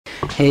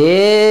हे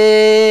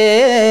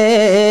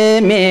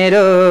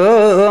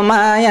मेरो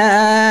माया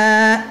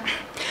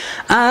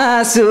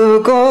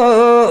आँसुको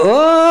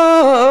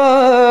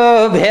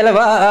भेल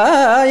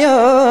भयो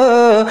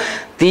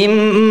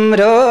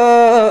तिम्रो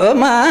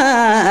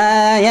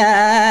माया।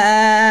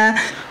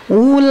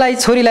 उसलाई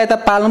छोरीलाई त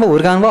पाल्नु भयो,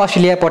 हुर्काउनु भयो,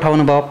 अस्ट्रेलिया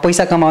पठाउनु भयो,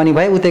 पैसा कमाउने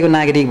भयो, उतैको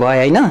नागरिक भयो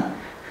होइन।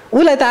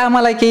 उसलाई त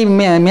आमालाई केही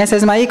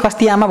मेसेजमा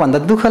कस्ती आमा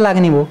भन्दा दुःख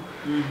लाग्ने भयो।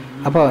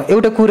 अब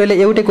एउटा कुरोले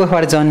एउटै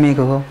कोखबाट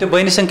जन्मिएको हो। त्यो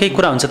बहिनीसँग केही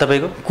कुरा हुन्छ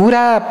तपाईँको?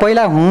 कुरा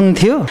पहिला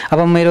हुन्थ्यो, अब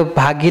मेरो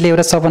भाग्यले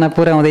एउटा सपना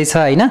पुरा हुँदैछ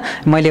होइन।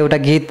 मैले एउटा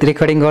गीत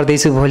रेकर्डिङ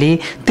गर्दैछु भोलि,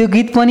 त्यो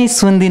गीत पनि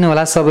सुनिदिनु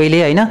होला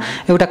सबैले होइन।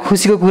 एउटा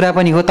खुसीको कुरा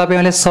पनि हो,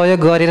 तपाईँहरूले सहयोग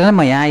गरेर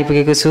म यहाँ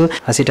आइपुगेको छु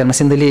हस्पिटलमा,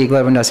 सिन्धुली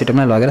गभर्मेन्ट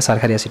हस्पिटलमा लगेर,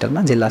 सरकारी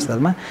हस्पिटलमा, जिल्ला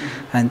अस्पतालमा,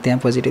 अनि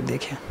त्यहाँ पोजिटिभ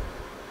देखेँ।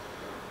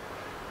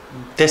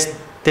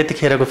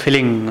 त्यतिखेरको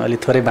फिलिङ अलि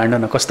थोरै बाँड्नु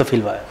न, कस्तो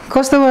फिल भयो?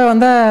 कस्तो भयो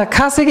भन्दा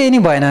खासै केही नि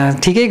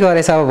भएन, ठिकै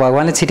गरेछ। अब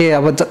भगवान्ले छिटै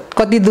अब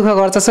कति दुःख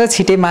गर्छ सर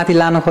छिटै माथि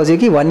लानु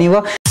खोज्यो कि भन्ने भयो।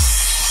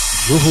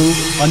 यो हो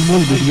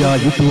अनमोल भिडियो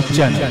युट्युब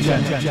च्यानल।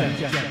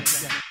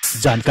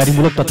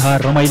 जानकारीमूलक तथा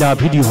रमाइला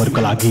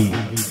भिडियोहरूका लागि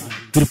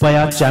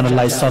कृपया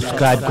च्यानललाई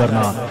सब्स्क्राइब गर्न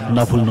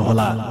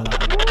नभुल्नुहोला।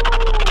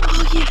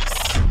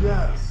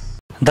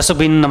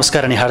 दर्शकबिन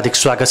नमस्कार अनि हार्दिक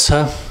स्वागत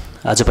छ।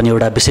 आज पनि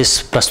एउटा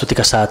विशेष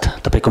प्रस्तुतिका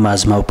साथ तपाईँको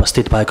माझमा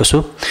उपस्थित भएको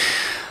छु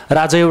र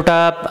आज एउटा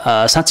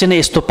साँच्चै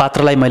नै यस्तो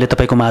पात्रलाई मैले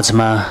तपाईँको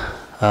माझमा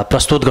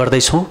प्रस्तुत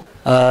गर्दैछु।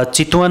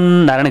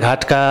 चितवन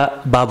नारायणघाटका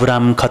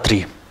बाबुराम खत्री।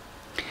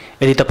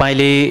 यदि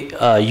तपाईँले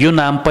यो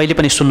नाम पहिले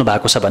पनि सुन्नु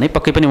भएको छ भने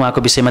पक्कै पनि उहाँको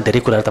विषयमा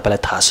धेरै कुराहरू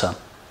तपाईँलाई थाहा छ।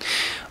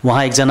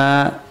 उहाँ एकजना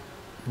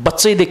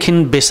बच्चैदेखि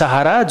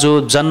बेसहारा,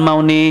 जो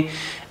जन्माउने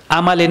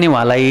आमाले नै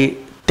उहाँलाई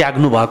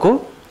त्याग्नु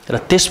भएको र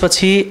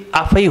त्यसपछि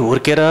आफै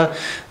हुर्केर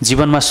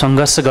जीवनमा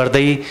सङ्घर्ष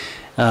गर्दै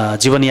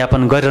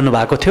जीवनयापन गरिरहनु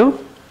भएको थियो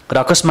र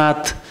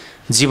अकस्मात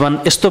जीवन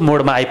यस्तो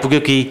मोडमा आइपुग्यो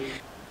कि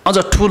अझ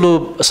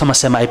ठुलो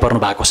समस्यामा आइपर्नु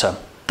भएको छ।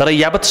 तर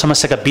यावत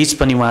समस्याका बीच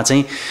पनि उहाँ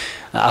चाहिँ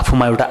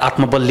आफूमा एउटा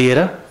आत्मबल लिएर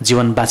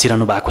जीवन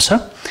बाँचिरहनु भएको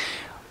छ।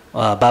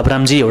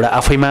 बाबुरामजी एउटा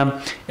आफैमा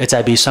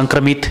HIV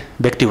सङ्क्रमित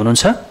व्यक्ति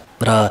हुनुहुन्छ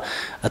र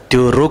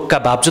त्यो रोगका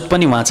बावजुद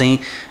पनि उहाँ चाहिँ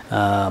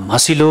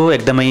हँसिलो,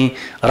 एकदमै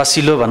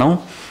रसिलो भनौँ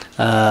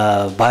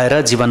भएर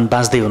जीवन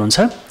बाँच्दै हुनुहुन्छ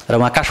र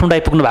उहाँ काठमाडौँ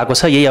आइपुग्नु भएको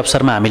छ। यही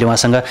अवसरमा हामीले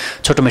उहाँसँग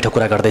छोटो मिठो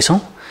कुरा गर्दैछौँ।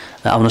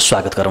 आउनु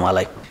स्वागत गरौँ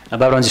उहाँलाई।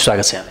 बाबुरामजी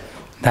स्वागत छ यहाँलाई।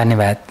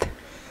 धन्यवाद।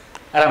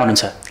 आराम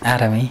हुनुहुन्छ?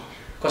 आरामै।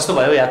 कस्तो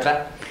भयो यात्रा?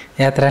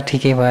 यात्रा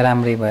ठिकै भयो,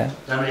 राम्रै भयो।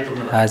 राम्रै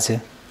पुग्नु? हजुर।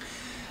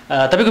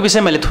 तपाईँको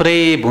विषय मैले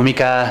थोरै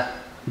भूमिका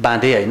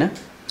बाँधेँ होइन,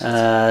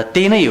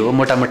 त्यही नै हो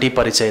मोटामोटी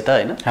परिचय त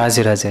होइन?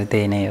 हजुर हजुर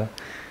त्यही नै हो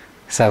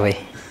सबै।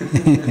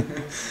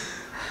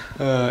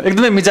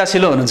 एकदमै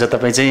मिजासिलो हुनुहुन्छ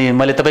तपाईँ चाहिँ।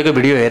 मैले तपाईँको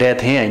भिडियो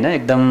हेरेको थिएँ होइन,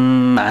 एकदम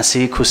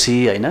हाँसी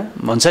खुसी होइन।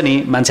 हुन्छ नि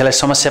मान्छेलाई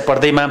समस्या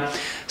पर्दैमा,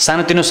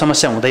 सानोतिनो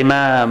समस्या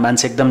हुँदैमा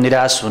मान्छे एकदम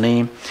निराश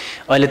हुने।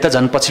 अहिले त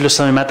झन् पछिल्लो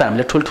समयमा त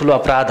हामीले ठुल्ठुलो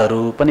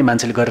अपराधहरू पनि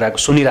मान्छेले गरिरहेको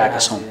सुनिरहेका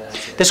छौँ।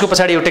 त्यसको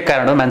पछाडि एउटै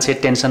कारण हो, मान्छे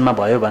टेन्सनमा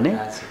भयो भने,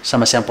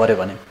 समस्यामा पऱ्यो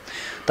भने।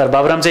 तर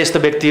बाबुराम चाहिँ यस्तो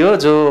व्यक्ति हो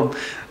जो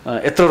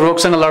यत्रो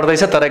रोगसँग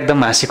लड्दैछ तर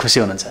एकदम हाँसी खुसी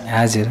हुनुहुन्छ।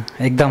 हजुर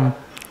एकदम।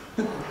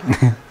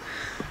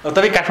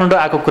 तपाईँ काठमाडौँ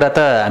आएको कुरा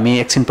त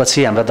हामी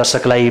एकछिनपछि हाम्रा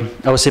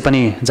दर्शकलाई अवश्य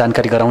पनि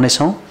जानकारी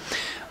गराउनेछौँ।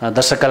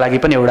 दर्शकका लागि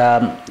पनि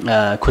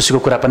एउटा खुसीको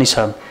कुरा पनि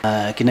छ,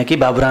 किनकि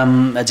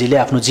बाबुरामजीले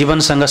आफ्नो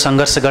जीवनसँग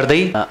सङ्घर्ष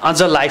गर्दै अझ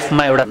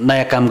लाइफमा एउटा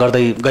नयाँ काम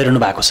गर्दै गइरहनु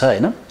भएको छ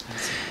होइन।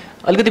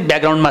 अलिकति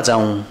ब्याकग्राउन्डमा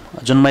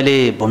जाउँ। जुन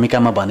मैले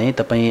भूमिकामा भने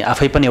तपाईँ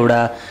आफै पनि एउटा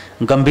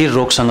गम्भीर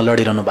रोगसँग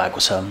लडिरहनु भएको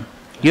छ,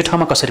 यो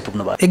ठाउँमा कसरी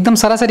पुग्नु भयो? एकदम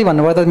सरासरी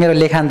भन्नुपर्दा मेरो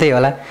लेखान्तै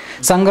होला।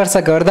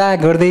 सङ्घर्ष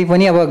गर्दा गर्दै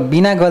पनि अब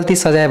बिना गल्ती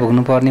सजाय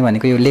भोग्नु पर्ने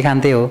भनेको यो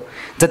लेखान्तै हो।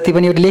 जति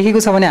पनि एउटा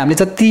लेखेको छ भने हामीले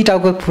जति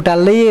टाउको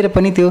फुटालेर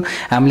पनि त्यो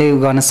हामीले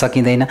गर्न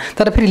सकिँदैन।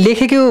 तर फेरि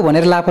लेखेको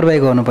भनेर लापरवाही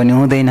गर्नुपर्ने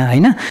हुँदैन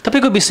होइन।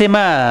 तपाईँको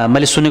विषयमा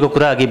मैले सुनेको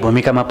कुरा अघि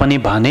भूमिकामा पनि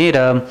भने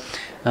र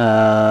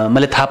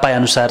मैले थाहा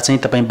पाएअनुसार चाहिँ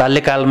तपाईँ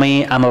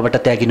बाल्यकालमै आमाबाट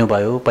त्यागिनु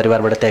भयो,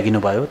 परिवारबाट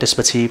त्यागिनु भयो,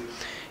 त्यसपछि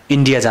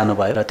इन्डिया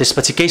जानुभयो र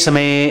त्यसपछि केही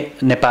समय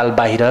नेपाल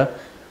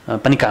बाहिर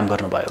पनि काम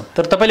गर्नुभयो।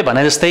 तर तपाईँले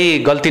भने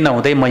जस्तै गल्ती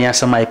नहुँदै म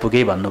यहाँसम्म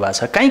आइपुगेँ भन्नुभएको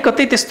छ। कहीँ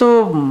कतै त्यस्तो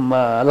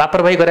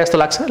लापरवाही गरे जस्तो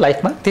लाग्छ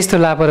लाइफमा? त्यस्तो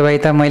लापरवाही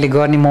त मैले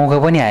गर्ने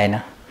मौका पनि आएन।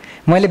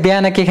 मैले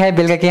बिहान के खाएँ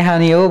बेलुका के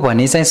खाने हो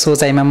भन्ने चाहिँ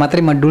सोचाइमा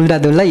मात्रै म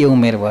डुल्दा यो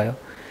उमेर भयो।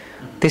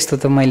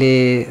 त्यस्तो त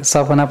मैले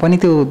सपना पनि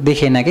त्यो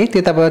देखेन कि,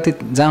 त्यो त अब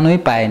त्यो जानै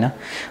पाएन।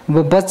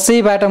 अब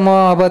बच्चैबाट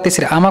म अब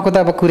त्यसरी आमाको त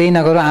अब कुरै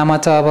नगरौँ, आमा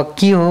चाहिँ अब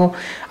के हो,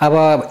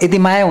 अब यदि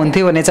माया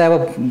हुन्थ्यो भने चाहिँ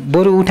अब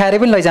बरु उठाएर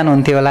पनि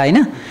लैजानुहुन्थ्यो होला होइन।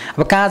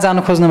 अब कहाँ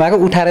जानु खोज्नु भएको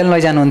उठाएर पनि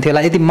लैजानुहुन्थ्यो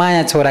होला यदि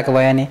माया छोराको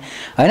भयो भने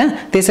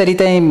होइन। त्यसरी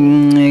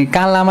चाहिँ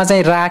कान्लामा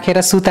चाहिँ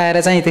राखेर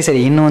सुताएर चाहिँ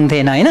त्यसरी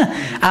हिँड्नुहुन्थेन होइन।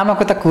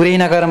 आमाको त कुरै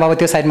नगरौँ, अब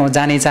त्यो साइडमा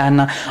जानै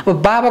चाहन्न।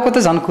 अब बाबाको त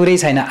झन् कुरै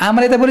छैन,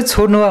 आमाले त बरु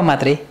छोड्नु भयो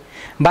मात्रै।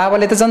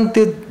 बाबाले त झन्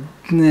त्यो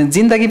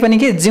जिन्दगी पनि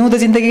के जिउँदो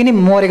जिन्दगी पनि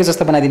मरेको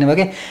जस्तो बनाइदिनु भयो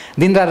कि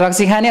दिनरात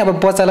रक्सी खाने अब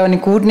बच्चालाई पनि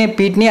कुट्ने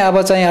पिट्ने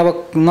अब चाहिँ अब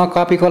न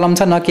कपी कलम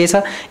छ न के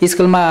छ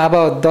स्कुलमा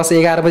अब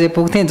 10-11 बजे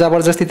पुग्थेँ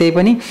जबरजस्ती त्यही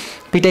पनि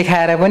पिटाइ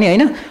खाएर पनि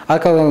होइन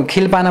अर्को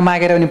खिलपाना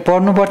मागेर पनि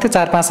पढ्नु पर्थ्यो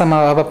 4-5सम्म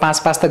अब 5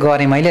 पास त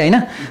गरेँ मैले होइन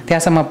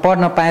त्यहाँसम्म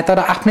पढ्न पाएँ तर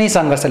आफ्नै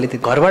सङ्घर्षले त्यो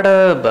घरबाट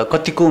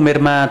कतिको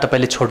उमेरमा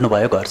तपाईँले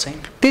छोड्नुभयो घर चाहिँ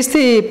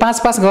त्यस्तै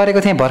 5 पास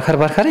गरेको थिएँ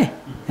भर्खरै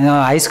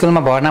हाई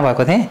स्कुलमा भर्ना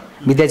भएको थिएँ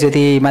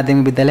विद्याज्योति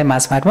माध्यमिक विद्यालय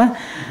माछमाटमा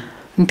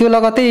त्यो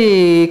लगत्तै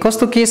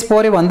कस्तो केस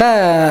पर्यो भन्दा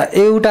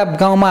एउटा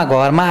गाउँमा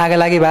घरमा आगो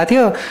लागि भएको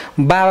थियो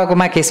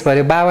बाबाकोमा केस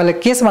पर्यो बाबाले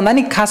केस भन्दा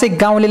नि खासै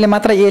गाउँले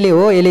मात्र यसले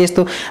हो यसले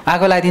यस्तो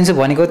आगो लगाइदिन्छु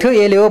भनेको थियो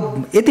यसले हो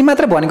यति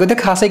मात्र भनेको थियो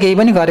खासै केही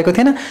पनि गरेको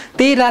थिएन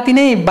त्यही राति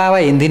नै बाबा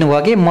हिँडिदिनु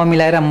भयो कि म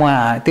मिलाएर म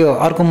त्यो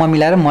अर्को म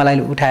मिलाएर मलाई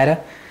उठाएर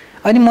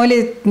अनि मैले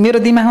मेरो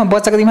दिमागमा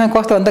बच्चाको दिमागमा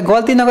कस्तो भन्दा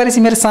गल्ती नगरेपछि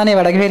मेरो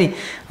सानैबाट फेरि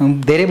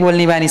धेरै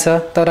बोल्ने बानी छ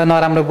तर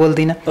नराम्रो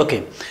बोल्दिनँ ओके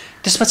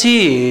त्यसपछि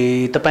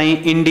तपाईँ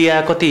इन्डिया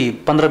कति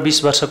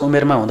 15-20 वर्षको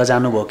उमेरमा हुँदा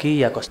जानुभयो कि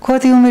या कस्तो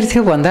कति उमेर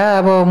थियो भन्दा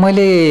अब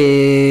मैले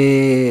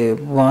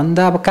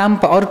भन्दा अब काम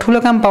अरू ठुलो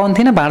काम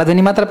पाउँथिनँ भाडा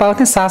धुनी मात्र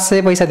पाउँथेँ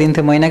 700 पैसा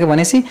दिन्थ्यो महिनाको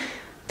भनेपछि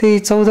त्यही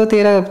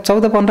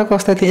 14-15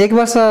 कस्तो थियो 1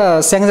 वर्ष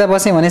स्याङ्जा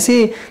बसेँ भनेपछि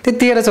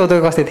त्यही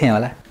 13-14 कस्तो थिएँ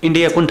होला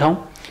इन्डिया कुन ठाउँ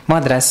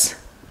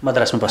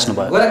मद्रासमा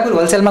बस्नुभयो गोरखपुर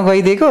होलसेलमा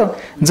गइदिएको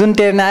जुन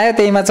ट्रेन आयो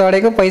त्यहीमा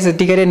चढेको पैसा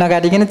टिकटै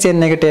नकाटिकन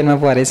चेन्नईको ट्रेनमा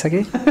परेछ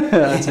कि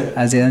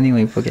हजुर अनि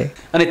वहीँ पुगेँ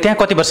अनि त्यहाँ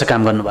कति वर्ष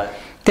काम गर्नुभयो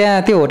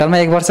त्यहाँ त्यो होटलमा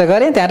 1 वर्ष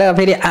गरेँ त्यहाँबाट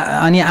फेरि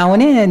अनि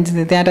आउने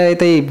त्यहाँबाट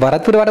यतै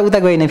भरतपुरबाट उता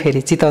गइनँ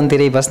फेरि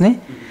चितवनतिरै बस्ने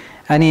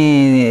अनि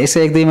यसो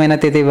 1-2 महिना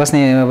त्यतै बस्ने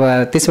अब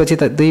त्यसपछि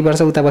त 2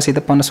 वर्ष उता बसी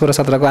त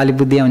 15-16-17 को अलि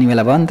बुद्धि आउने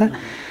बेला भयो नि त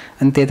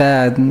अनि त्यता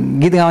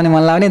गीत गाउने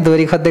मन लाग्ने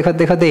दोरी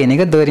खोज्दै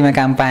हिँडेको दोरीमा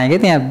काम पाएँ कि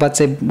त्यहाँ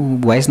बच्चे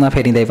भोइस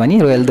नफेरिँदै पनि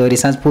रोयल दोरी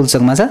साँझ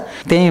पुलचोकमा छ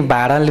त्यहीँ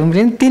भाडा लिउँ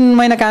 3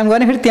 महिना काम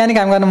गर्ने फेरि त्यहाँ नि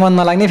काम गर्न मन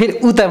नलाग्ने फेरि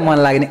उता मन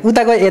लाग्ने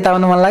उताको यता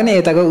आउनु मन लाग्ने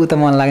यताको उता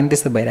मन लाग्ने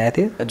त्यस्तो भइरहेको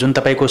थियो जुन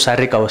तपाईँको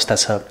शारीरिक अवस्था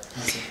छ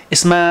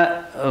यसमा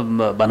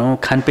भनौँ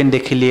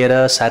खानपिनदेखि लिएर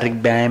शारीरिक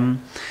व्यायाम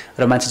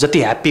र मान्छे जति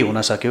ह्याप्पी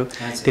हुन सक्यो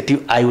त्यति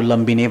आयु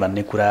लम्बिने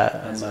भन्ने कुरा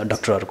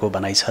डक्टरहरूको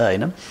भनाइ छ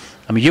होइन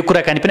यो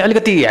कुराकानी पनि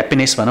अलिकति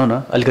ह्याप्पिनेस भनौँ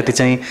न अलिकति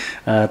चाहिँ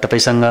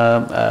तपाईँसँग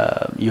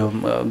यो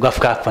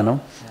गफगाफ भनौँ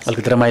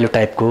अलिकति रमाइलो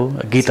टाइपको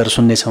गीतहरू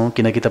सुन्नेछौँ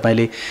किनकि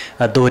तपाईँले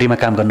दोहोरीमा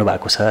काम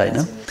गर्नुभएको छ होइन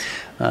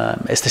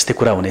यस्तै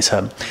कुरा हुनेछ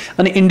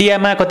अनि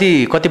इन्डियामा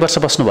कति वर्ष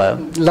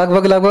बस्नुभयो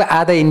लगभग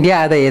आधा इन्डिया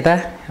आधा यता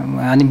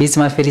अनि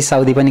बिचमा फेरि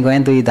साउदी पनि गएँ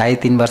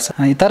 2-2.5-3 वर्ष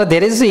तर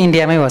धेरै जस्तो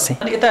इन्डियामै बसेँ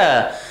अनि यता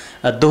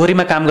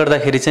दोहोरीमा काम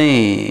गर्दाखेरि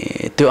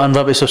चाहिँ त्यो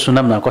अनुभव यसो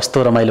सुनाऊँ न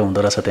कस्तो रमाइलो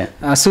हुँदो रहेछ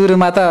त्यहाँ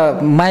सुरुमा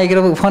त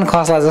माइक्रोफोन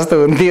खस्ला जस्तो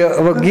हुन्थ्यो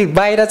अब गीत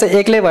बाहिर चाहिँ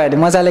एक्लै भयो भने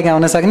मजाले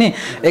गाउन सक्ने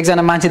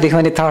एकजना मान्छे देख्यो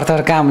भने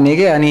थर काम्ने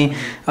कि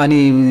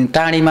अनि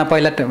टाढीमा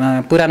पहिला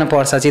पुरानो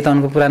पर्छ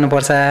चितवनको पुरानो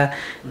पर्छ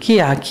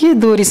के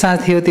दोहोरी साथ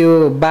थियो त्यो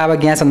बाबा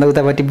ग्यास भन्दा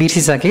उतापट्टि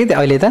बिर्सिसकेँ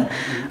अहिले त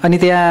अनि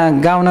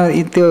त्यहाँ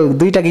गाउन त्यो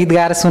 2टा गीत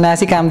गाएर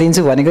सुनाएपछि काम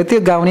दिन्छु भनेको त्यो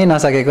गाउनै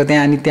नसकेको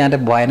त्यहाँ अनि त्यहाँ त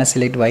भएन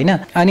सिलेक्ट भएन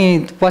अनि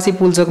पछि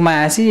पुलचोकमा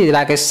आएपछि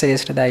राकेश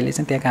श्रेष्ठ दाइले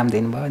चाहिँ त्यहाँ काम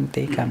दिनुभयो अनि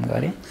त्यही काम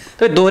गरेँ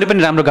तपाईँ दोहोरी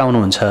पनि राम्रो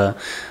गाउनुहुन्छ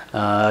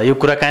यो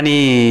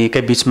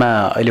कुराकानीकै बिचमा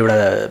अहिले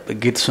एउटा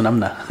गीत सुनाऊँ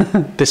न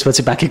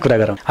त्यसपछि बाँकी कुरा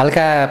गरौँ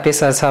हल्का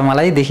प्रेसर छ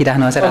मलाई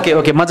देखिराख्नु छ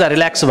ओके मजा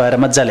रिल्याक्स भएर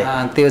मजाले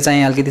त्यो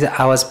चाहिँ अलिकति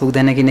आवाज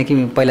पुग्दैन किनकि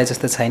पहिला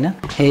जस्तो छैन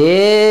हे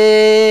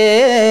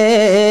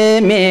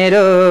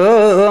मेरो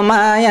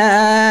माया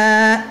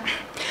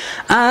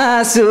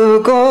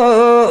आँसुको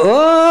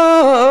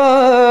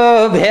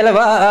भेल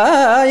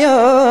भयो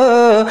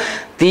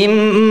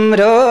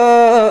तिम्रो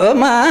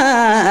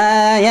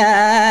माया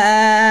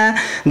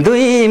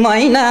 2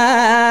 महिना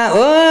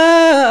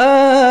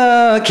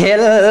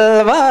खेल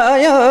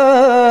भयो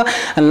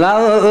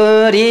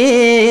लौरी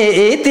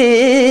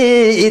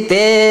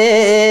तितेको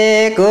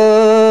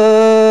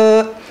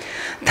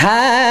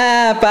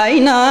थाहा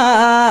पाइन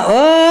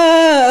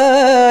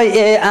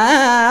ए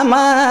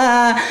आमा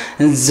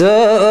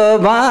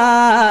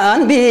जोबान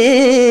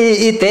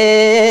बितेको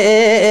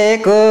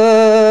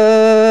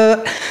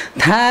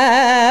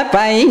थाहा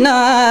पाइन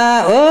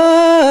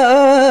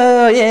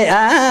ए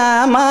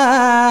आमा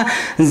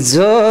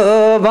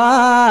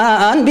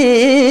जोबान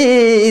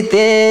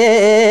बितेको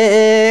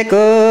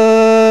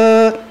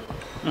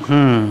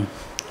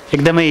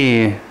एकदमै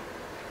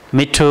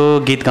मिठो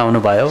गीत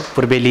गाउनुभयो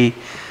पूर्वेली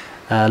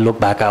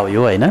लोकभाका हो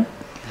यो होइन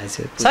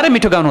साह्रै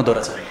मिठो गाउनु हुँदो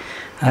रहेछ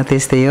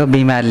त्यस्तै हो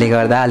बिमारले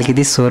गर्दा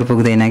अलिकति स्वर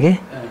पुग्दैन के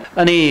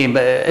अनि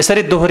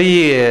यसरी दोहोरी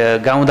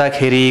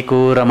गाउँदाखेरिको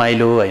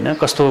रमाइलो होइन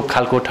कस्तो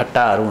खालको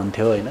ठट्टाहरू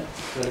हुन्थ्यो होइन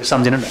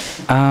सम्झिनु न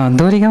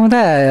दोहोरी गाउँदा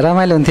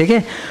रमाइलो हुन्थ्यो कि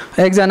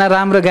एकजना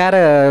राम्रो गाएर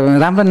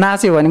राम्रो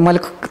नाच्यो भने मैले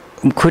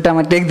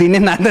खुट्टामा टेक्दिने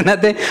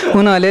नाच्दै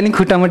उनीहरूले नि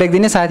खुट्टामा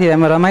टेक्दिने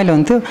साथीभाइमा रमाइलो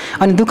हुन्थ्यो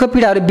अनि दुःख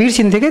पीडाहरू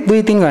बिर्सिन्थ्यो कि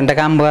 2-3 घन्टा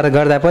काम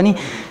गर्दा पनि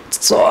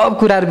सब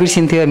कुराहरू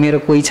बिर्सिन्थ्यो मेरो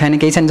कोही छैन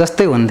केही छैन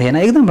जस्तै हुन्थेन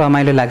एकदम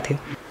रमाइलो लाग्थ्यो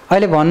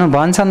अहिले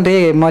भन्छन् रे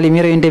मैले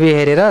मेरो इन्टरभ्यू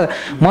हेरेर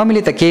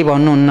मम्मीले त केही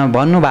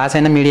भन्नु भएको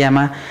छैन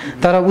मिडियामा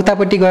तर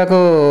उतापट्टि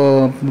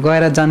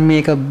गएर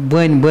जन्मिएका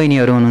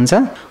बहिनीहरू हुनुहुन्छ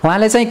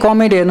उहाँले चाहिँ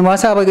कमेन्ट हेर्नुभएको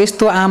छ अब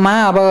यस्तो आमा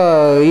अब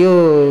यो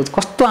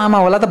कस्तो आमा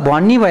होला त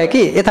भन्ने भयो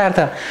कि यथार्थ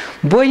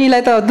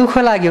बहिनीलाई त दुःख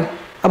लाग्यो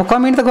अब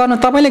कमेन्ट त गर्नु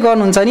तपाईँले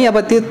गर्नुहुन्छ नि अब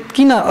त्यो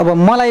किन अब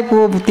मलाई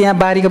पो त्यहाँ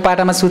बारीको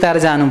पाटामा सुताएर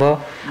जानुभयो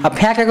अब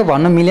फ्याँकेको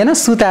भन्नु मिलेन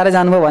सुताएर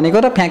जानुभयो भनेको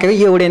र फ्याँकेको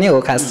एउटै नै हो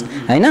खास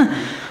होइन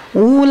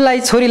उसलाई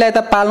छोरीलाई त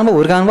पाल्नु भयो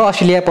हुर्काउनु भयो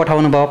अस्ट्रेलिया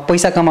पठाउनु भयो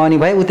पैसा कमाउने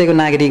भयो उतैको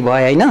नागरिक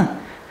भयो होइन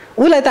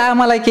उसलाई त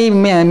आमालाई केही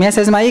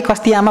मेसेजमा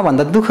कस्ती आमा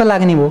भन्दा दुःख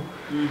लाग्ने भयो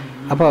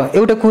अब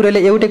एउटा कुरोले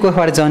एउटै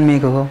कोखबाट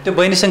जन्मिएको हो त्यो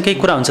बहिनीसँग केही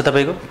कुरा हुन्छ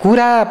तपाईँको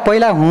कुरा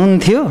पहिला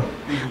हुन्थ्यो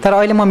तर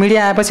अहिले म मिडिया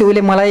आएपछि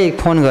उसले मलाई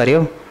फोन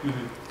गर्यो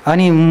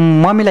अनि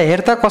मम्मीलाई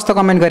हेर त कस्तो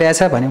कमेन्ट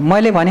गरिरहेछ भने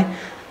मैले भने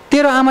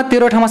तेरो आमा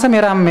तेरो ठाउँमा छ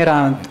मेरो आमा मेरो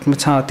आमा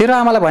छ तेरो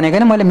आमालाई भनेको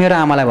होइन मैले मेरो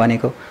आमालाई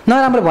भनेको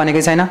नराम्रो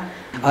भनेको छैन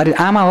अरे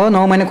आमा हो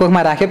 9 महिना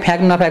कोखमा राख्यो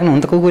फ्याँक्नु नफ्याँक्नु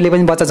हुन्छ कुकुरले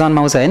पनि बच्चा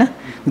जन्माउँछ होइन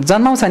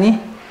जन्माउँछ नि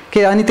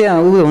के अनि त्यो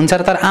ऊ हुन्छ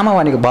तर आमा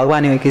भनेको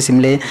भगवान हो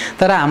किसिमले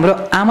तर हाम्रो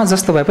आमा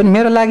जस्तो भए पनि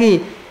मेरो लागि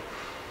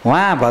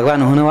उहाँ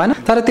भगवान हुनु भएन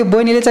तर त्यो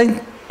बहिनीले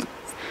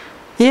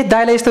चाहिँ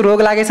दाइलाई यस्तो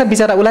रोग लागेछ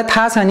बिचरा उसलाई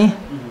थाहा छ नि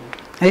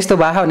यस्तो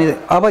भयो भने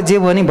अब जे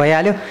भयो नि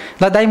भइहाल्यो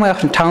ल दाइ म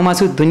आफ्नो ठाउँमा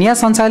छु दुनियाँ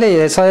संसारले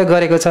सहयोग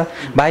गरेको छ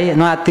भाइ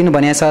नआत्तिनु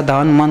भनेको छ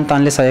धन मन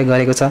तनले सहयोग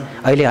गरेको छ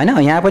अहिले होइन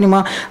यहाँ पनि म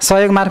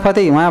सहयोग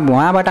मार्फतै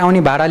उहाँबाट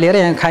आउने भाडा लिएर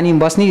यहाँ खानी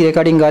बस्ने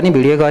रेकर्डिङ गर्ने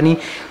भिडियो गर्ने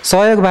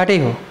सहयोगबाटै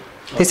हो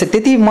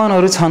त्यति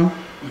मनहरू छन्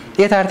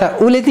यथार्थ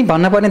उसले चाहिँ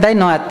भन्नुपर्ने दाइ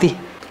नआत्ति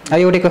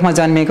एउटै कोखमा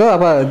जन्मेको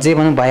अब जे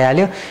भन्नु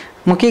भइहाल्यो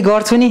म के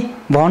गर्छु नि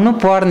भन्नु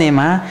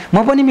पर्नेमा म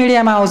पनि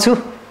मिडियामा आउँछु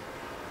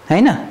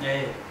होइन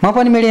म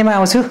पनि मिडियामा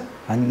आउँछु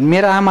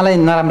मेरो आमालाई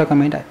नराम्रो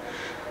कमेन्ट आयो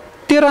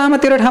तेरो आमा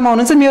तेरो ठाउँमा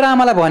हुनुहुन्छ मेरो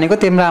आमालाई भनेको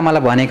तिम्रो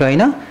आमालाई भनेको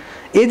होइन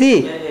यदि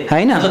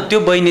होइन त्यो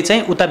बहिनी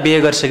चाहिँ उता बिहे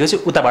गरिसकेपछि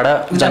उताबाट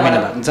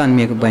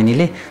जन्मिएको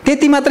बहिनीले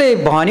त्यति मात्रै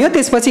भन्यो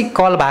त्यसपछि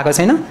कल भएको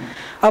छैन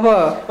अब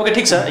ओके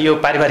ठिक छ यो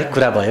पारिवारिक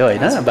कुरा भयो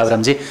होइन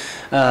बाबुरामजी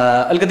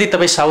अलिकति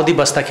तपाईँ साउदी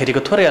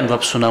बस्दाखेरिको थोरै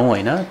अनुभव सुनाउँ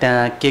होइन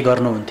त्यहाँ के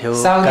गर्नुहुन्थ्यो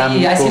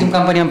साउदी आइसक्रिम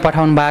कम्पनीमा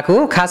पठाउनु भएको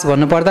खास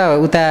भन्नुपर्दा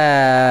उता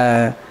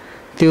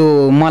त्यो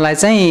मलाई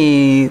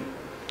चाहिँ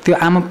त्यो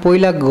आमा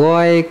पहिला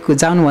गएको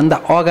जानुभन्दा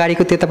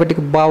अगाडिको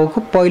त्यतापट्टिको बाउको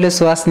पहिलो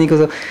स्वास्नीको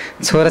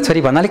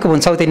छोराछोरी भन्नाले को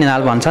भन्छ सौतेनी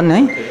नाल भन्छन् है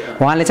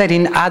उहाँले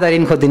चाहिँ आधा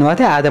ऋण खोजिदिनु भएको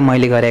थियो आधा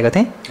मैले गरेको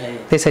थिएँ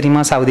त्यसरी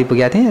म साउदी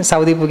पुगेको थिएँ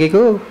साउदी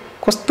पुगेको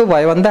कस्तो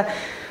भयो भन्दा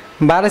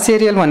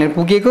 1200 रियल भनेर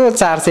पुगेको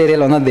 400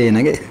 रियल भन्दा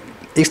दिएन कि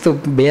यस्तो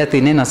बिहा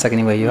तिर्नै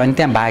नसक्ने भयो अनि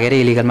त्यहाँ भागेर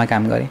इलिगलमा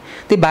काम गरेँ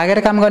त्यो भागेर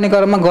काम गर्ने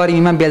क्रममा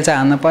गर्मीमा बेल्चा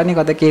हान्न पर्ने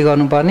कतै के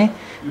गर्नुपर्ने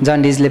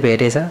जन्डिसले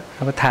भेटेछ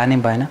अब थाहा नै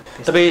भएन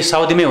तपाईँ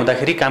साउदीमै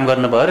हुँदाखेरि काम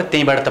गर्नुभयो र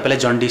त्यहीँबाट तपाईँलाई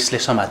जन्डिसले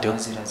समात्यो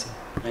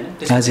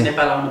हजुर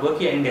नेपाल आउनुभयो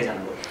कि इन्डिया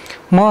जानुभयो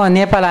म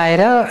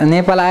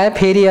नेपाल आएँ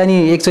फेरि अनि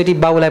एकचोटि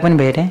बाउलाई पनि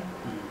भेटेँ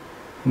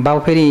बाउ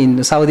फेरि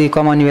साउदी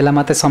कमाउने बेला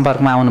मात्रै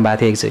सम्पर्कमा आउनु भएको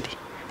थियो एकचोटि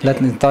ल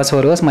त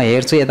छोरो होस् म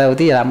हेर्छु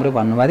यताउति राम्रो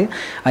भन्नुभएको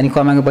थियो अनि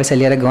कमाएको पैसा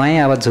लिएर गएँ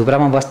अब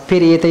झुप्रामा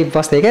फेरि यतै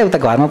बस्थेँ क्या उता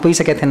घरमा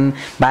पुगिसकेका थिएन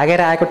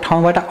भागेर आएको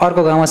ठाउँबाट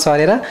अर्को गाउँमा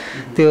सरेर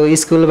त्यो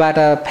स्कुलबाट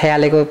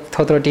फ्यालेको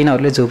थोत्रो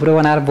टिनहरूले झुप्रो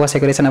बनाएर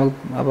बसेको रहेछन्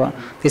अब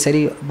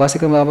त्यसरी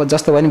बसेको अब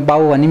जस्तो भयो नि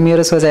बाउ भन्ने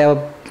मेरो सोचाइ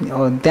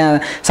अब त्यहाँ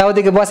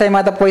साउदीको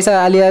बसाइमा त पैसा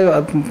अलि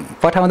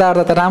पठाउँदा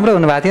त राम्रो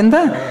हुनुभएको थियो नि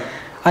त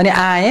अनि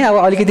आएँ अब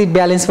अलिकति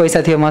ब्यालेन्स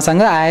पैसा थियो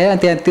मसँग आएँ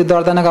त्यहाँ त्यो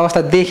दर्दनको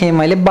अवस्था देखेँ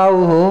मैले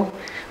बाउ हो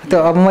त्यो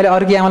अब मैले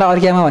अर्की आमा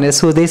भनेर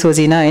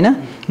सोचिनँ होइन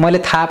मैले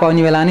थाहा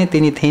पाउने बेला नै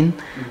तिनी थिइन्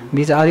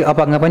बिच अलिक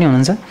अपाङ्ग पनि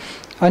हुनुहुन्छ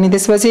अनि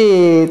त्यसपछि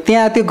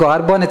त्यहाँ त्यो घर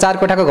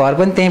 4 कोठाको घर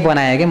पनि त्यहीँ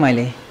बनाएँ कि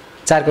मैले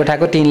 4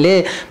 कोठाको टिनले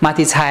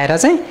माथि छाएर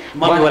चाहिँ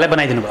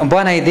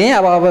बनाइदिएँ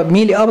अब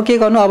मिल्यो अब के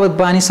गर्नु अब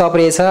बानी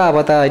सप्रेछ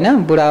अब त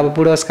होइन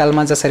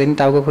बुढोसकालमा जसरी नि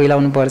टाउको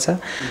खुइलाउनु पर्छ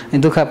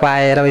दुःख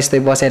पाएर यस्तै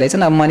बसेर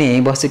चाहिँ अब म नि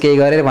यहीँ बस्छु केही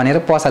गरेर भनेर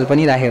पसल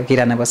पनि राख्यो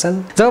किराना पसल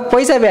जब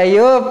पैसा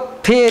भ्याइयो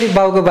फेरि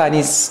बाउको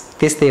बानी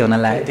त्यस्तै हुन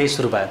लाग्यो त्यही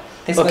सुरु भयो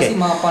त्यसपछि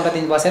म 15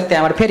 दिन बसेर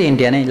त्यहाँबाट फेरि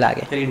इन्डिया नै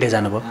लागेँ फेरि इन्डिया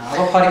जानुभयो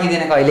अब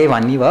फर्किँदैन कहिले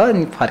भन्ने भयो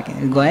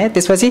अनि गएँ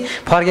त्यसपछि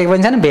फर्केको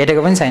पनि छैन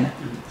भेटेको पनि छैन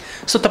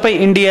सो तपाईँ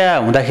इन्डिया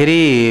हुँदाखेरि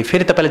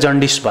फेरि तपाईँलाई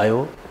जन्डिस भयो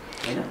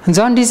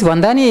जन्डिस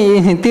भन्दा नि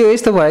त्यो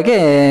यस्तो भयो कि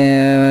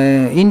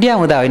इन्डिया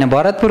हुँदा होइन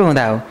भरतपुर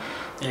हुँदा हो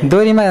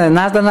डोरीमा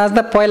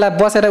नाच्दा पहिला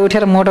बसेर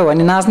उठेर मोटो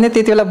भने नाच्ने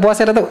त्यति बेला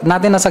बसेर त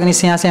नाच्दै नसक्ने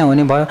स्याहाँ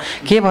हुने भयो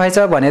के भएछ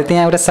भनेर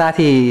त्यहाँ एउटा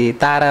साथी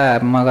तारा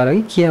मगर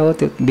कि के हो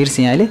त्यो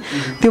बिर्सिएँ अहिले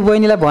त्यो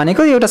बहिनीलाई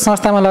भनेको एउटा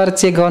संस्थामा लगेर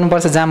चेक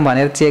गर्नुपर्छ जाम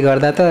भनेर चेक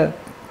गर्दा त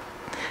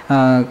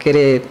के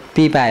अरे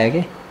पिप आयो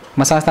कि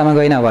म संस्थामा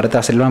गइनँ भएर त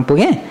हस्पिटलमा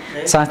पुगेँ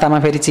संस्थामा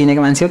फेरि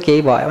चिनेको मान्छे हो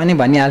केही भयो भने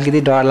भन्ने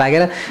अलिकति डर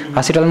लागेर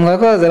हस्पिटलमा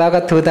गएको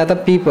रगत थुक्दा त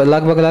पिप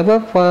लगभग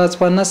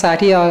 55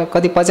 60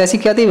 कति 85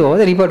 कति हो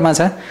रिपोर्टमा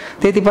छ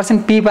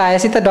 30% पिप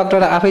आएपछि त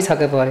डक्टर आफै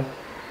छक्कै पऱ्यो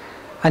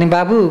अनि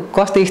बाबु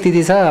कस्तो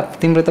स्थिति छ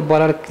तिम्रो त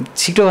ब्लड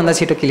छिटोभन्दा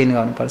छिटो क्लिन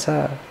गर्नुपर्छ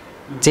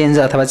चेन्ज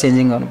अथवा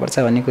चेन्जिङ गर्नुपर्छ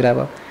भन्ने कुरा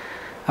भयो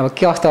अब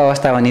के कस्तो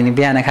अवस्था भने नि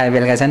बिहान खाए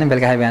बेलुका छैन,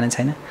 बेलुका खाए बिहान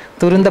छैन।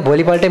 तुरुन्त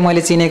भोलिपल्टै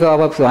मैले चिनेको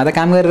अब उहाँ त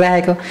काम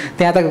गरिरहेको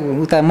त्यहाँ त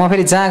उता म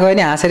फेरि जहाँ गएँ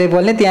नि हाँसेर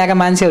बोल्ने त्यहाँका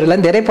मान्छेहरूलाई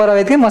पनि धेरै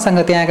प्रभावित थिएँ मसँग।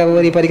 त्यहाँका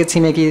वरिपरिको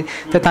छिमेकी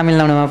त्यो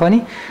तमिलनाडुमा पनि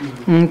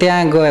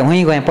त्यहाँ गएँ,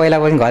 उहीँ गएँ। पहिला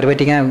पनि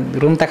घरबेटीमा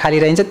रुम त खाली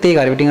रहन्छ, त्यही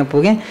घरबेटीमा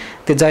पुगेँ।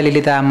 त्यो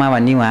जयललिता आमा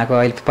भन्ने उहाँको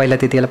अहिले पहिला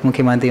त्यति बेला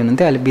मुख्यमन्त्री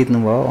हुनुहुन्थ्यो, अहिले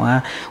बित्नुभयो।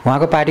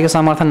 उहाँको पार्टीको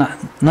समर्थन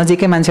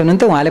नजिकै मान्छे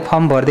हुनुहुन्थ्यो। उहाँले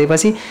फर्म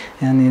भरिदिएपछि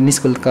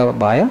निःशुल्क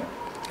भयो।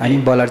 अनि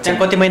बलर चाहिँ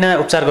कति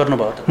महिना उपचार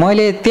गर्नुभयो त?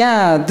 मैले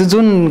त्यहाँ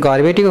जुन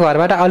घरबेटीको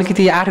घरबाट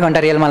अलिकति 8 घन्टा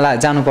रेलमा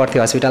जानु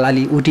पर्थ्यो हस्पिटल,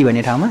 अलि उटी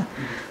भन्ने ठाउँमा।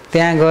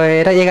 त्यहाँ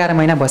गएर 11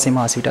 महिना बसेँ म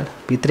हस्पिटल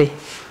भित्रै।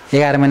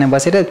 11 महिना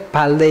बसेर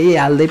फाल्दै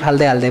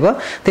भयो।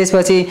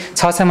 त्यसपछि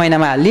 6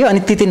 महिनामा हालियो, अनि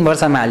 3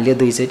 वर्षमा हालियो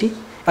 2 चोटि।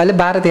 अहिले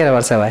 12-13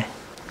 वर्ष भयो।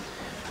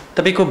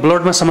 तपाईँको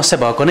ब्लडमा समस्या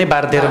भएको नै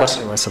 12-13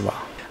 वर्ष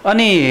भयो।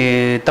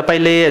 अनि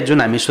तपाईँले जुन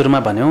हामी सुरुमा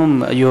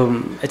भन्यौँ यो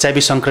HIV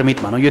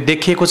सङ्क्रमित भनौँ, यो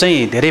देखिएको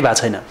चाहिँ धेरै भएको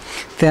छैन?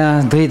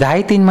 त्यहाँ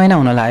 2.5-3 महिना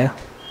हुन लाग्यो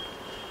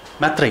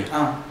मात्रै।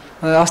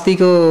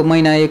 अस्तिको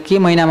महिना यो के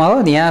महिनामा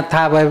हो यहाँ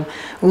थाहा भयो।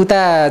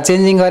 उता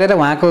चेन्जिङ गरेर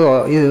उहाँको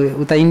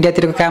उता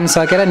इन्डियातिरको काम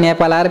सकेर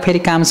नेपाल आएर फेरि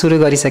काम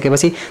सुरु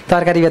गरिसकेपछि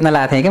तरकारी बेच्न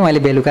लाएको थिएँ कि मैले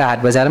बेलुका हाट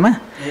बजारमा।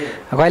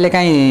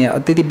 कहिलेकाहीँ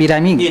त्यति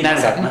बिरामी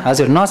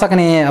हजुर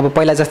नसक्ने, अब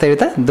पहिला जस्तै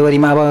त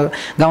दोहोरीमा अब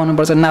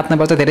गाउनुपर्छ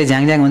नाच्नुपर्छ, धेरै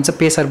झ्याङझ्याङ हुन्छ,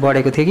 प्रेसर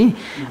बढेको थियो कि।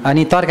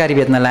 अनि तरकारी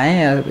बेच्न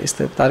लाएँ,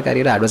 यस्तो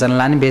तरकारीहरू हाट बजारमा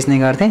लाने बेच्ने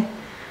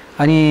गर्थेँ।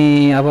 अनि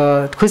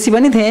अब खुसी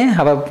पनि थिएँ,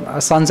 अब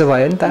सन्चो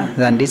भयो नि त,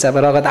 झन्डिस अब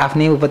रगत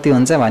आफ्नै उपत्ति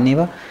हुन्छ भन्ने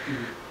भयो।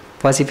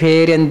 पछि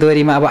फेरि अनि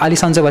दोहोरीमा अब अलि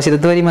सन्चो भएपछि त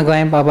दोहोरीमा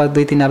गएँ। अब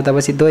 2-3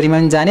 हप्तापछि दोहोरीमा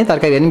पनि जाने,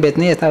 तरकारीहरू पनि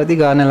बेच्ने, यताउति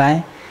गर्न लाएँ।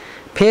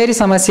 फेरि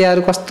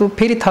समस्याहरू कस्तो,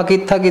 फेरि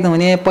थकित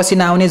हुने,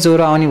 पसिना आउने,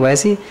 ज्वरो आउने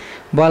भएपछि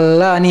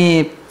बल्ल अनि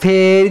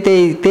फेरि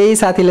त्यही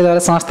साथीले गएर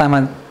संस्थामा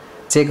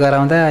चेक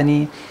गराउँदा अनि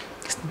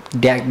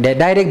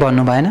डाइरेक्ट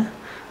भन्नु भएन,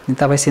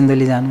 तपाईँ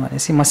सिन्धुली जानु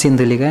भनेपछि म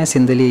सिन्धुली गएँ।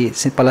 सिन्धुली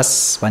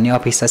प्लस भन्ने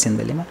अफिस छ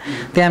सिन्धुलीमा,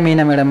 त्यहाँ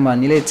मिना म्याडम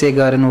भन्नेले चेक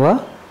गर्नुभयो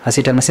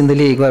हस्पिटलमा,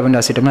 सिन्धुली गभर्मेन्ट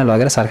हस्पिटलमा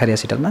लगेर, सरकारी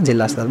हस्पिटलमा,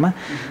 जिल्ला अस्पतालमा।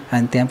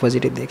 अनि त्यहाँ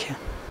पोजिटिभ देख्यो।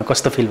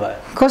 कस्तो फिल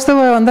भयो? कस्तो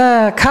भयो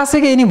भन्दा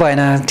खासै केही नि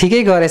भएन,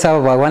 ठिकै गरेछ। अब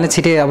भगवान्ले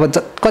छिटै अब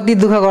कति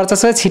दुःख गर्छ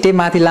छिटै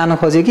माथि लानु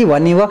खोज्यो कि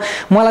भन्ने भयो।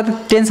 मलाई त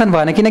टेन्सन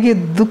भएन, किनकि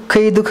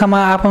दुःखमा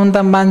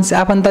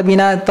आफन्त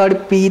बिना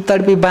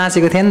तडपी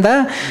बाँचेको थिएँ नि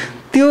त।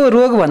 त्यो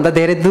रोगभन्दा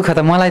धेरै दुःख त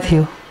मलाई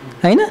थियो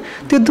होइन,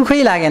 त्यो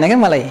दुःखै लागेन क्या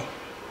मलाई।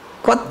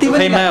 कति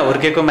दुःखैमा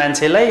हुर्केको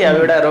मान्छेलाई अब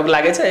एउटा रोग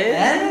लागेछ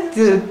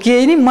त्यो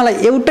केही नि,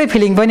 मलाई एउटै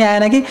फिलिङ पनि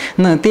आएन कि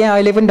त्यहाँ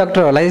अहिले पनि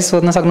डक्टरहरूलाई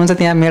सोध्न सक्नुहुन्छ,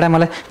 त्यहाँ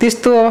म्याडमलाई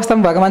त्यस्तो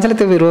अवस्थामा भएको मान्छेलाई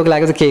त्यो रोग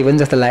लागेको केही पनि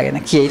जस्तो लागेन।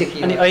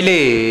 अनि अहिले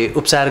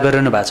उपचार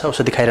गरिरहनु भएको छ,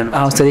 औषधि खाइरहनु?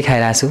 औषधि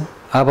खाइरहेको छु।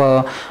 अब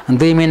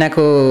 2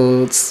 महिनाको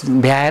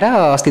भ्याएर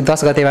अस्ति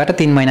 10 गतेबाट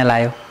 3 महिना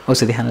लाग्यो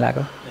औषधि खान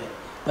लाग्यो।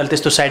 अहिले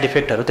त्यस्तो साइड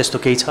इफेक्टहरू त्यस्तो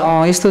केही छ?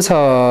 यस्तो छ,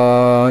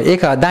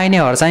 एक दाहिने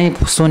हड चाहिँ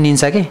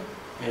सुन्निन्छ कि।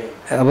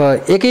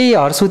 अब एकै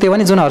हड सुत्यो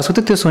भने जुन हड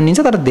सुत्यो त्यो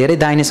सुन्निन्छ, तर धेरै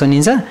दाहिने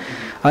सुन्निन्छ।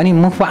 अनि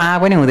मुखमा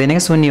पनि हुँदैन कि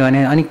सुन्यो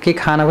भने, अनि केही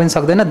खान पनि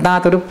सक्दैन,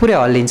 दाँतहरू पुरै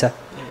हल्लिन्छ।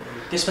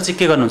 त्यसपछि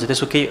के गर्नुहुन्छ?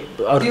 त्यसको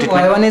केही अरू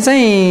भयो भने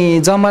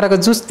चाहिँ जमराको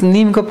जुस,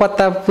 निमको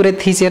पत्ता पुरै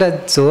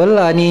थिचेर झोल,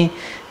 अनि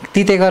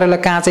तिते गरेर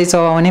काँचै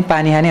चबाउने,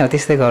 पानी खाने हो,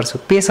 त्यस्तै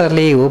गर्छु।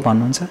 प्रेसरले हो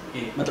भन्नुहुन्छ।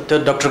 मतलब त्यो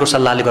डक्टरको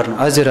सल्लाहले गर्नु?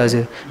 हजुर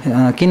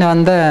किन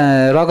भन्दा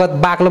रगत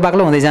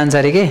बाक्लो हुँदै जान्छ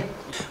अरे के।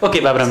 ओके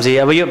बाबुरामजी,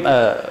 अब यो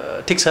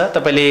ठिक छ,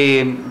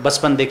 तपाईँले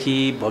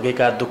बचपनदेखि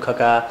भोगेका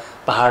दुःखका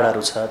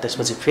पहाडहरू छ,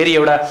 त्यसपछि फेरि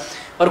एउटा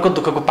अर्को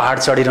दुःखको पहाड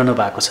चढिरहनु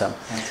भएको छ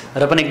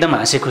र पनि एकदम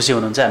हाँसी खुसी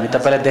हुनुहुन्छ। हामी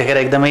तपाईँलाई देखेर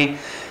एकदमै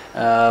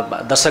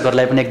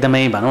दर्शकहरूलाई पनि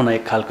एकदमै भनौँ न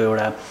एक खालको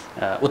एउटा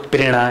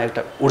उत्प्रेरणा,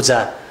 एउटा ऊर्जा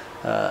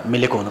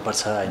मिलेको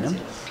हुनुपर्छ होइन।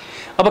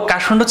 अब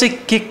काठमाडौँ चाहिँ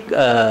के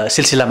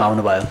सिलसिलामा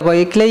आउनुभयो? अब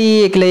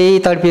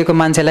एक्लै तडपिएको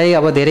मान्छेलाई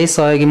अब धेरै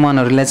सहयोगी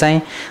मनहरूले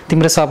चाहिँ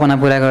तिम्रो सपना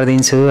पुरा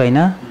गरिदिन्छु होइन,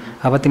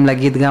 अब तिमीलाई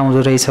गीत गाउँदो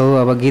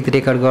रहेछौ, अब गीत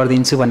रेकर्ड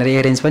गरिदिन्छु भनेर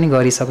एरेन्ज पनि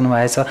गरिसक्नु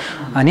भएछ।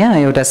 अनि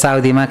एउटा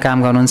साउदीमा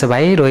काम गर्नुहुन्छ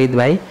भाइ, रोहित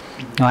भाइ,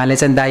 उहाँले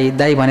चाहिँ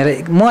दाई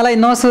भनेर मलाई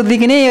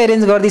नसोधिकन नै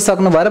एरेन्ज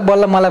गरिदिइसक्नु भएर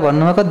बल्ल मलाई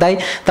भन्नुभएको, दाई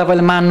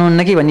तपाईँले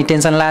मान्नुहुन्न कि भन्ने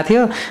टेन्सन लागेको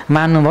थियो,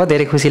 मान्नुभयो,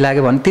 धेरै खुसी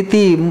लाग्यो भने।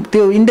 त्यति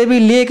त्यो इन्टरभ्यू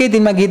लिएकै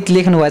दिनमा गीत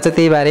लेख्नु भएछ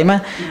त्यही बारेमा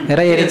र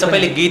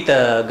तपाईँले गीत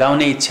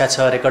गाउने इच्छा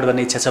छ, रेकर्ड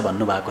गर्ने इच्छा छ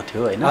भन्नुभएको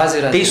थियो होइन?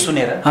 हजुर,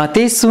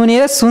 त्यही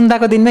सुनेर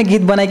सुन्दाको दिनमै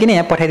गीत बनाइकन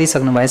यहाँ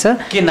पठाइदिइसक्नु भएछ।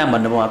 के नाम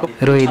भन्नुभयो उहाँको?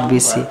 रोहित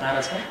विशी।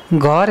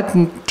 घर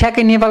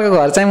ठ्याक्कै नेपालको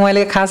घर चाहिँ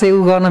मैले खासै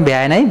गर्न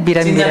भ्याएन है,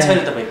 बिरामी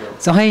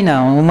छैन,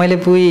 मैले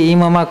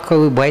इमोमा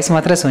भोइस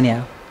मात्र सुने।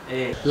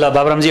 ल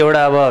बाबुरामजी,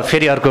 एउटा अब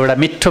फेरि अर्को एउटा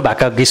मिठो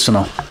भाका गीत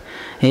सुनाऊ।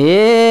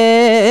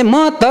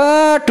 म त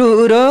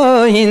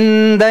टुरो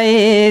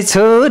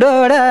हिँड्दैछु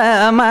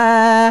रोडामा,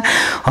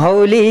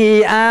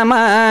 हौली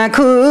आमा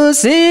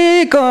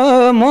खुसीको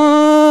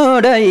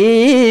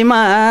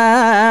मोडैमा,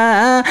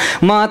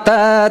 म त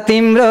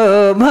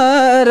तिम्रो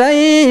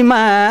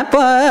भरैमा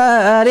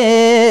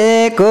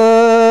परेको,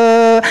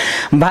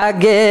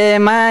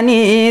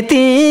 भाग्यमानी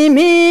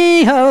तिमी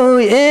हौ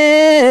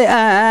ए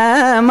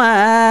आमा,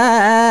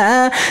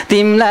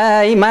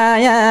 तिमलाई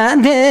माया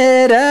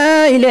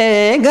धेरैले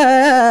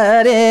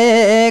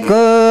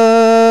गरेको,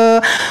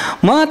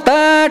 म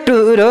त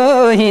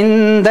टुरो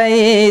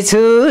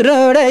हिँड्दैछु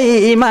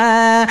रोडैमा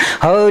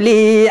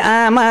हौली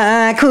आमा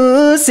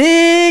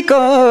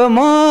खुसीको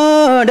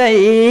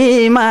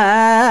मोडैमा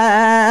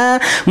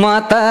म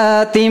त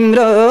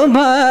तिम्रो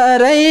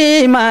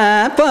भरैमा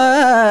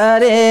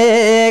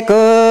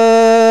परेको।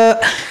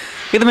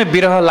 एकदमै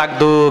बिरह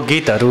लाग्दो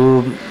गीतहरू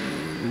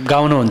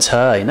गाउनुहुन्छ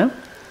होइन?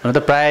 हुन त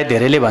प्रायः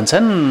धेरैले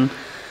भन्छन्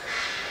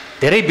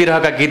धेरै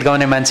बिरहका गीत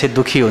गाउने मान्छे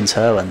दुखी हुन्छ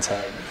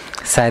भन्छ।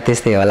 सायद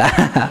त्यस्तै होला।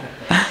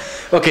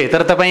 ओके,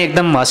 तर तपाईँ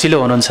एकदम हँसिलो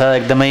हुनुहुन्छ,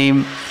 एकदमै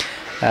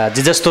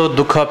जे जस्तो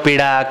दुःख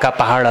पीडाका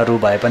पहाडहरू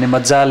भए पनि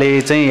मजाले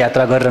चाहिँ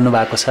यात्रा गरिरहनु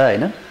भएको छ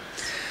होइन?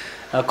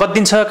 कति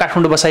दिन छ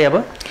काठमाडौँ बसाइ अब?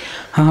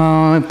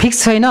 फिक्स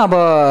छैन। अब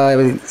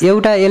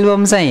एउटा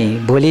एल्बम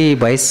चाहिँ भोलि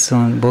भोइस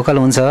भोकल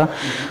हुन्छ,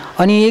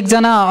 अनि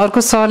एकजना अर्को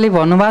सरले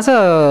भन्नुभएको छ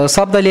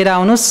शब्द लिएर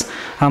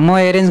आउनुहोस् म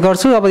एरेन्ज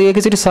गर्छु। अब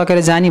एकैचोटि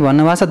सकेर जाने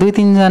भन्नुभएको छ।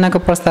 2-3 जनाको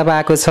प्रस्ताव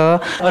आएको छ।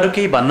 अरू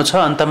केही भन्नु छ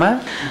अन्तमा?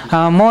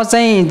 म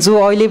चाहिँ जो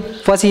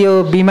अहिले पछि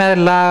यो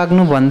बिमार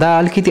लाग्नुभन्दा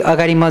अलिकति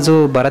अगाडि म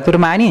जो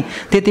भरतपुरमा आएँ नि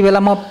त्यति बेला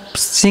म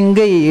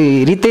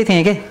सिङ्गै रित्तै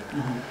थिएँ के।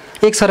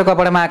 एक सर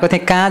कपडामा आएको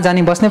थिएँ, कहाँ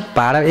जाने बस्ने,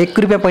 भाडा 1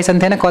 रुपियाँ पैसा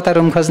पनि थिएन, कता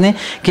रुम खोज्ने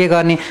के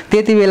गर्ने।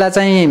 त्यति बेला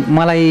चाहिँ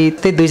मलाई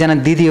त्यही 2 जना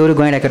दिदीहरू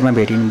गैँडाकोटमा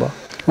भेटिनु भयो।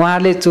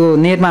 उहाँहरूले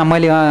नेटमा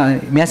मैले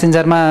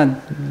म्यासेन्जरमा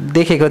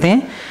देखेको थिएँ,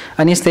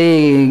 अनि यस्तै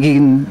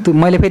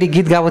मैले फेरि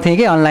गीत गाएको थिएँ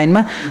कि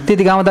अनलाइनमा।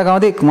 त्यति गाउँदा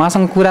गाउँदै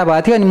उहाँसँग कुरा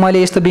भएको थियो, अनि मैले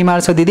यस्तो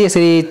बिमार छ दिदी,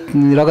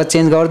 यसरी रगत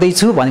चेन्ज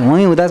गर्दैछु भने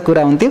उहीँ हुँदा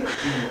कुरा हुन्थ्यो।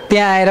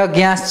 त्यहाँ आएर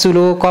ग्यास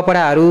चुलो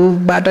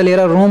कपडाहरूबाट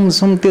लिएर रुम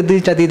सुम त्यो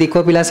 2टा दिदी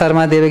कोपिला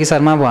शर्मा देवकी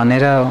शर्मा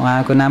भनेर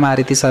उहाँको नाम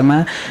आरती शर्मा,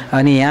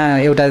 अनि यहाँ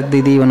एउटा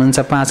दिदी हुनुहुन्छ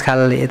 5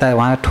 खाल यता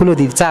उहाँ ठुलो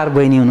दिदी 4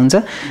 बहिनी हुनुहुन्छ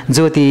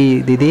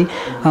ज्योति दिदी,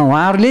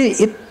 उहाँहरूले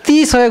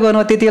यति सहयोग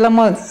गर्नु। त्यति बेला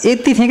म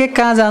यति थिएँ कि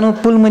कहाँ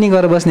जानु, पुलमुनि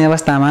गएर बस्ने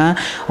अवस्थामा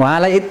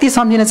उहाँलाई यति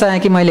सम्झिन चाहेँ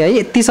कि मैले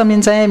है, यति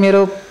सम्झिन चाहेँ।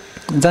 मेरो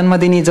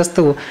जन्मदिनी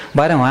जस्तो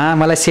भएर उहाँ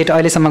मलाई सेट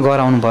अहिलेसम्म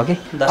गराउनु भयो कि।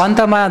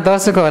 अन्तमा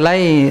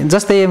दर्शकहरूलाई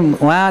जस्तै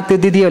उहाँ त्यो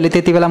दिदीहरूले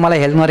त्यति बेला मलाई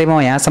हेल्प गरेँ, म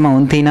यहाँसम्म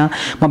हुन्थिनँ।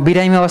 म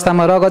बिरामी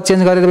अवस्थामा रगत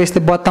चेन्ज गरेर यस्तै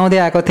बताउँदै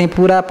आएको थिएँ,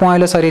 पुरा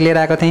पहेँलो शरीर लिएर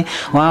आएको थिएँ।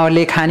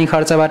 उहाँहरूले खाने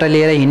खर्चबाट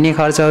लिएर हिँड्ने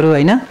खर्चहरू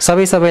होइन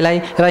सबैलाई।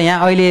 र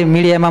यहाँ अहिले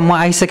मिडियामा म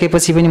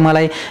आइसकेपछि पनि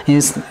मलाई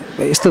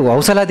यस्तो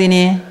हौसला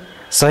दिने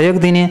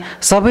सहयोग दिने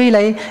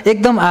सबैलाई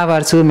एकदम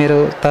आभार छु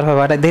मेरो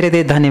तर्फबाट। धेरै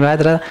धेरै धन्यवाद।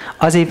 र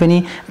अझै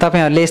पनि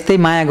तपाईँहरूले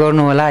यस्तै माया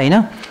गर्नुहोला होइन।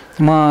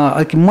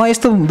 म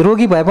यस्तो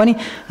रोगी भए पनि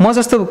म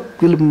जस्तो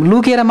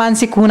लुकेर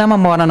मान्छे कुनामा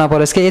मर्न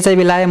नपरोस् कि।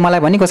 एचआइभी लायो मलाई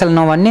भन्ने कसैलाई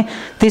नभन्ने,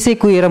 त्यसै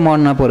कुहेर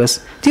मर्न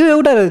नपरोस्। त्यो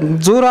एउटा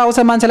ज्वरो आउँछ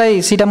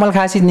मान्छेलाई, सिटामल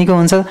खाएपछि निको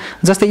हुन्छ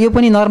जस्तै यो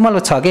पनि नर्मल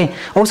छ कि।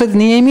 औषधि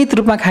नियमित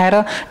रूपमा खाएर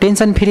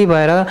टेन्सन फ्री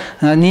भएर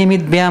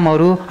नियमित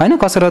व्यायामहरू होइन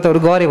कसरतहरू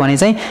गऱ्यो भने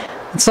चाहिँ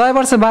 100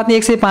 वर्ष बाँच्ने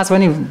 105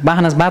 पनि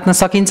बाँच्न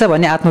सकिन्छ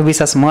भन्ने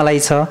आत्मविश्वास मलाई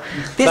छ।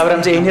 बाबुराम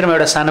चाहिँ यहीँनिर म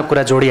एउटा सानो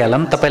कुरा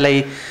जोडिहालौँ।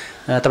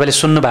 तपाईँले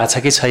सुन्नु भएको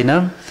छ कि छैन,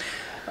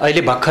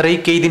 अहिले भर्खरै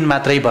केही दिन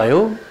मात्रै भयो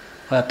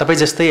तपाईँ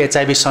जस्तै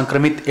एचआइभी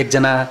सङ्क्रमित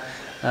एकजना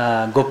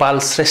गोपाल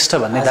श्रेष्ठ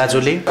भन्ने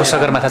दाजुले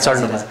सगरमाथा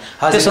चढ्नु भयो।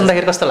 त्यो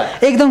सुन्दाखेरि कस्तो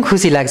लाग्यो? एकदम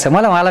खुसी लाग्छ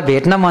मलाई। उहाँलाई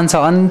भेट्न मन छ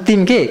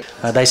अन्तिम के।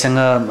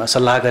 दाइसँग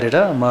सल्लाह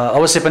गरेर म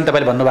अवश्य पनि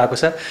तपाईँले भन्नुभएको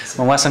छ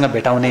म उहाँसँग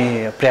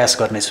भेटाउने प्रयास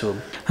गर्नेछु।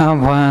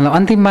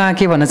 अन्तिममा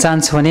के भन्न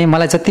चाहन्छु भने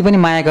मलाई जति पनि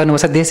माया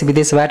गर्नुभएको छ देश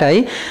विदेशबाट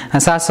है,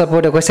 साथ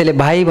सपोर्ट, कसैले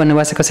भाइ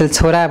भन्नुभएको छ, कसैले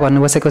छोरा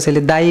भन्नुभएको छ,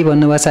 कसैले दाइ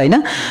भन्नुभएको छ होइन,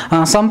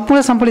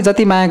 सम्पूर्ण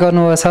जति माया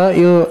गर्नुभएको छ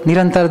यो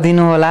निरन्तर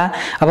दिनुहोला।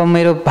 अब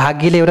मेरो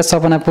भाग्यले एउटा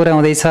सपना पुरा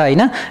हुँदैछ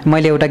होइन।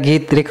 मैले एउटा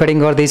गीत रेकर्डिङ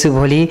गर्दैछु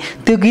भोलि,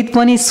 त्यो गीत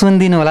पनि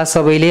सुनिदिनु होला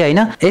सबैले होइन।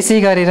 यसै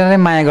गरेर नै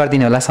माया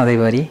गरिदिनु होला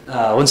सधैँभरि।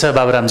 हुन्छ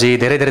बाबुरामजी,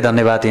 धेरै धेरै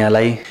धन्यवाद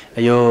यहाँलाई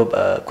यो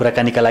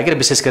कुराकानीका लागि र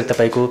विशेष गरी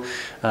तपाईँको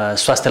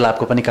स्वास्थ्य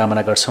लाभको पनि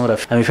कामना गर्छौँ। र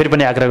हामी फेरि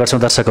पनि आग्रह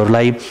गर्छौँ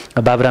दर्शकहरूलाई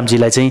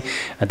बाबुरामजीलाई चाहिँ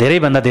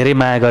धेरैभन्दा धेरै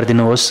माया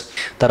गरिदिनुहोस्।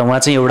 तर उहाँ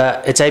चाहिँ एउटा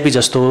एचआइभी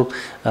जस्तो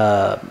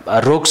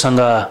रोगसँग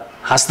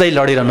हाँस्दै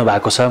लडिरहनु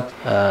भएको छ,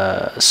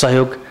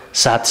 सहयोग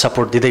साथ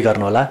सपोर्ट दिँदै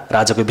गर्नुहोला। र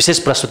आजको विशेष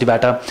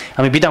प्रस्तुतिबाट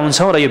हामी बिदा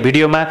हुन्छौँ र यो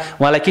भिडियोमा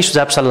उहाँलाई केही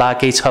सुझाव सल्लाह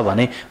केही छ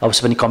भने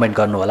अवश्य पनि कमेन्ट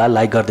गर्नुहोला,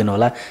 लाइक गरिदिनु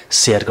होला,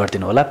 सेयर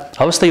गरिदिनु होला।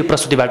 हवस् त यो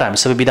प्रस्तुतिबाट हामी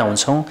सबै बिदा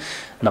हुन्छौँ।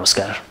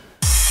 नमस्कार।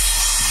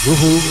 यो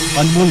हो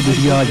अनमोल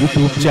मिडिया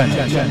युट्युब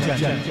च्यानल।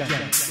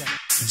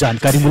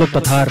 जानकारीमूलक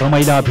तथा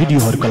रमाइला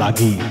भिडियोहरूका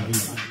लागि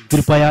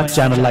कृपया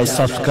च्यानललाई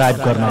सब्स्क्राइब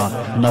गर्न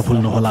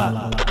नभुल्नुहोला।